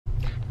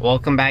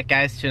Welcome back,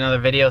 guys, to another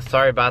video.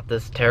 Sorry about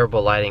this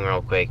terrible lighting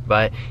real quick,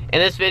 but in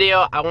this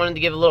video I wanted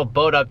to give a little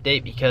boat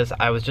update because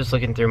I was just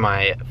looking through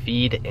my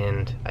feed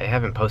and I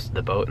haven't posted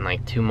the boat in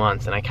like 2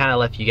 months, and I kind of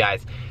left you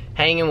guys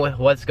hanging with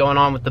what's going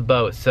on with the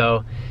boat.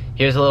 So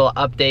here's a little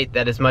update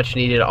that is much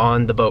needed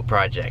on the boat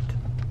project.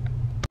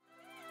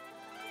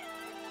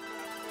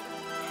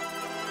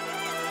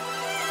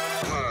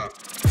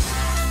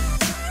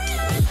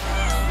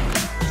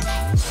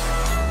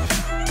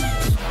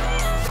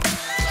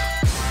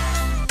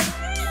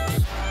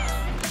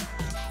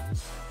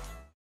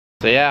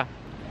 So yeah,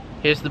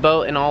 here's the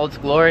boat in all its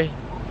glory.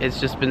 It's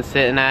just been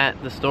sitting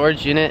at the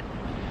storage unit.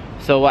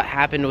 So what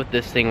happened with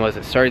this thing was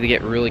it started to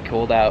get really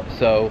cold out,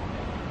 so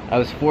I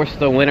was forced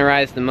to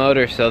winterize the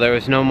motor, so there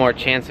was no more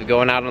chance of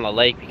going out on the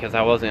lake because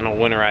I wasn't gonna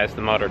winterize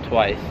the motor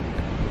twice.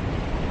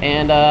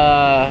 And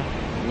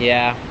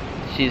yeah,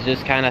 she's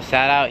just kind of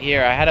sat out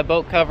here. I had a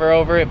boat cover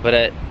over it, but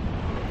it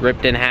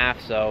ripped in half,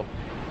 so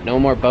no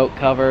more boat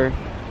cover.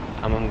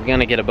 I'm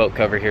gonna get a boat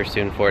cover here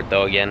soon for it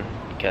though again,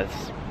 because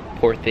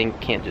poor thing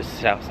can't just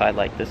sit outside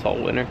like this all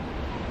winter.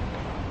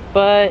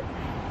 But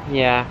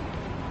yeah,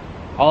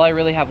 all I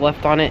really have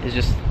left on it is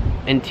just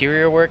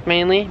interior work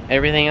mainly.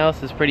 Everything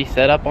else is pretty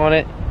set up on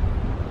it,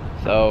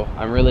 so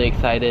I'm really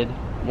excited.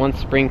 Once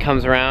spring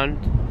comes around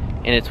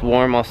and it's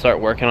warm, I'll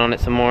start working on it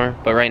some more.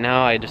 But right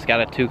now I just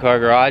got a 2-car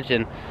garage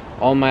and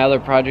all my other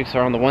projects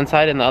are on the one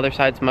side and the other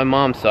side's my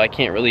mom's, so I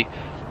can't really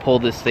pull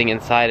this thing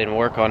inside and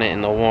work on it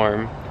in the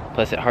warm.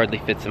 Plus it hardly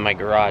fits in my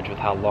garage with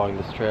how long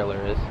this trailer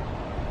is,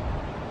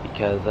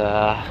 because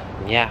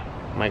yeah,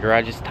 my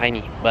garage is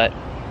tiny. But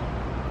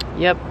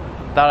yep,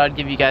 thought I'd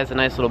give you guys a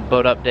nice little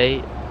boat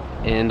update.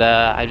 And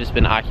I've just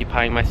been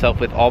occupying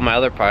myself with all my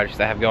other projects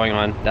I have going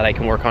on that I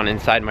can work on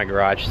inside my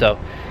garage. So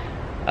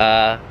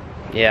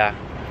yeah,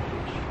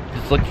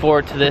 just look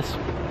forward to this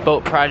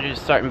boat project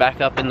starting back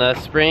up in the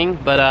spring.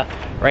 But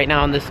right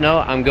now on this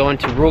note, I'm going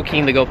to Rural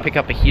King to go pick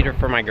up a heater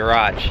for my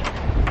garage.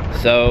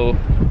 So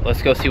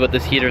let's go see what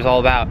this heater is all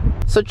about.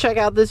 So check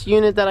out this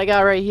unit that I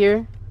got right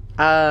here.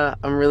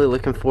 I'm really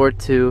looking forward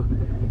to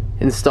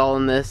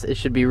installing this. It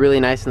should be really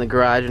nice in the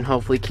garage and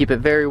hopefully keep it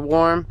very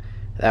warm.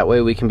 That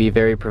way we can be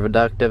very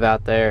productive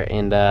out there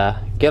and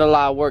get a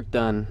lot of work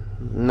done,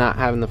 not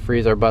having to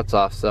freeze our butts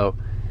off. So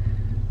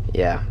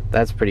yeah,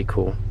 that's pretty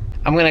cool.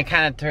 I'm gonna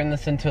kind of turn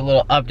this into a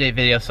little update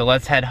video, so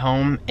let's head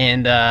home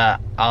and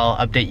I'll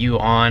update you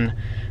on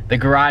the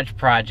garage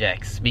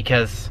projects,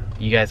 because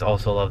you guys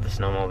also love the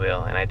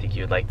snowmobile and I think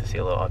you'd like to see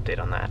a little update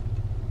on that.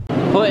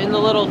 Putting the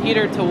little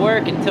heater to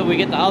work until we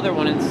get the other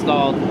one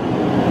installed.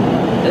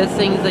 This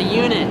thing's a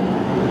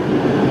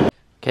unit.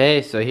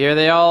 Okay, so here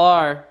they all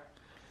are.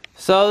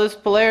 So this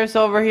Polaris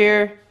over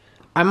here,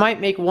 I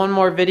might make one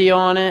more video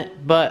on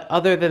it, but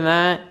other than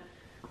that,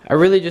 I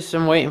really just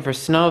am waiting for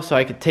snow so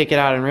I could take it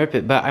out and rip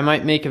it. But I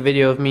might make a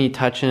video of me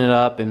touching it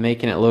up and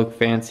making it look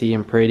fancy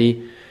and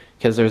pretty,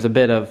 because there's a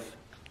bit of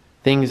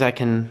things I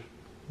can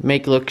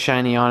make look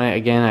shiny on it.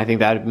 Again, I think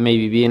that would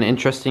maybe be an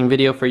interesting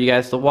video for you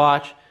guys to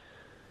watch.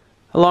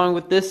 Along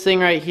with this thing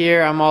right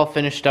here, I'm all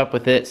finished up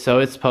with it, so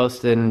it's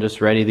posted and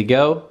just ready to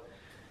go.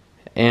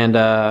 And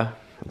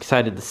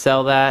excited to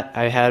sell that.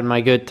 I had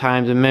my good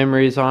times and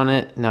memories on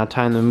it. Now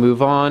time to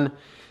move on.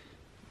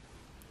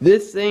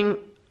 This thing,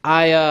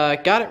 I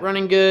got it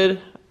running good.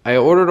 I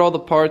ordered all the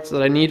parts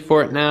that I need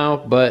for it now,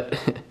 but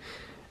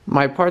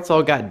my parts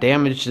all got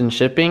damaged in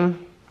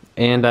shipping,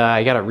 and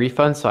I got a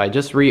refund, so I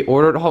just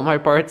reordered all my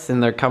parts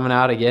and they're coming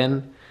out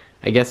again.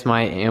 I guess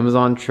my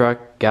Amazon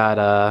truck got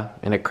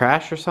in a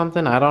crash or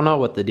something. I don't know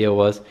what the deal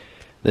was.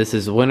 This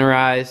is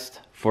winterized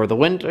for the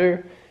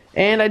winter.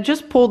 And I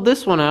just pulled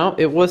this one out.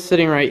 It was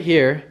sitting right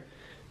here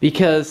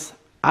because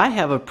I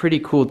have a pretty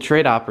cool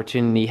trade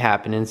opportunity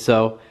happening.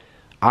 So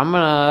I'm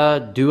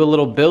gonna do a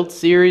little build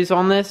series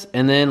on this,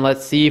 and then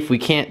let's see if we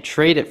can't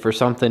trade it for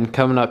something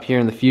coming up here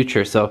in the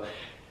future. So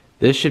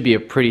this should be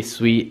a pretty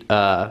sweet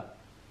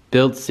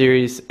build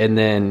series, and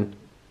then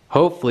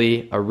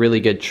hopefully a really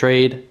good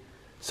trade.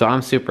 So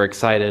I'm super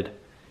excited,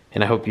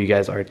 and I hope you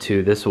guys are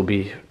too. This will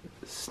be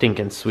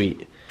stinking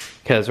sweet,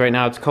 because right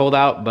now it's cold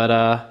out,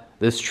 but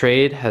this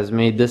trade has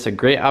made this a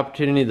great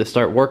opportunity to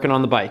start working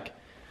on the bike.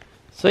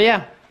 So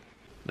yeah,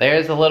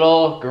 there's a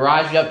little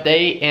garage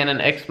update and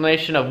an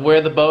explanation of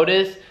where the boat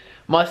is.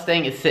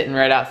 Mustang is sitting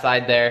right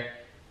outside there.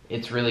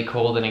 It's really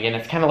cold, and again,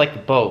 it's kind of like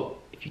the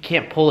boat. If you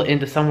can't pull it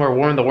into somewhere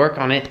warm to work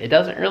on it, it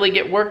doesn't really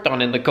get worked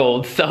on in the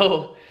cold.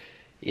 So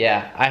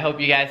yeah, I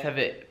hope you guys have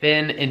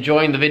been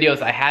enjoying the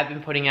videos I have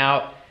been putting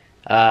out.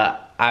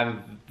 I've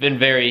been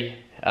very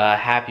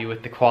happy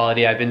with the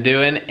quality I've been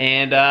doing,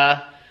 and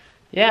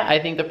yeah, I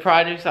think the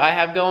projects I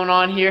have going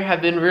on here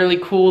have been really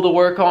cool to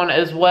work on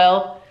as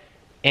well.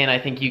 And I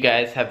think you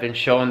guys have been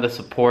showing the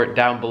support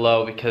down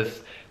below,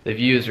 because the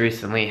views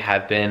recently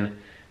have been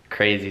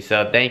crazy.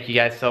 So thank you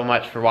guys so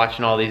much for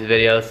watching all these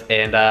videos,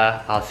 and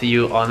I'll see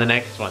you on the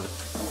next one.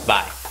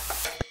 Bye.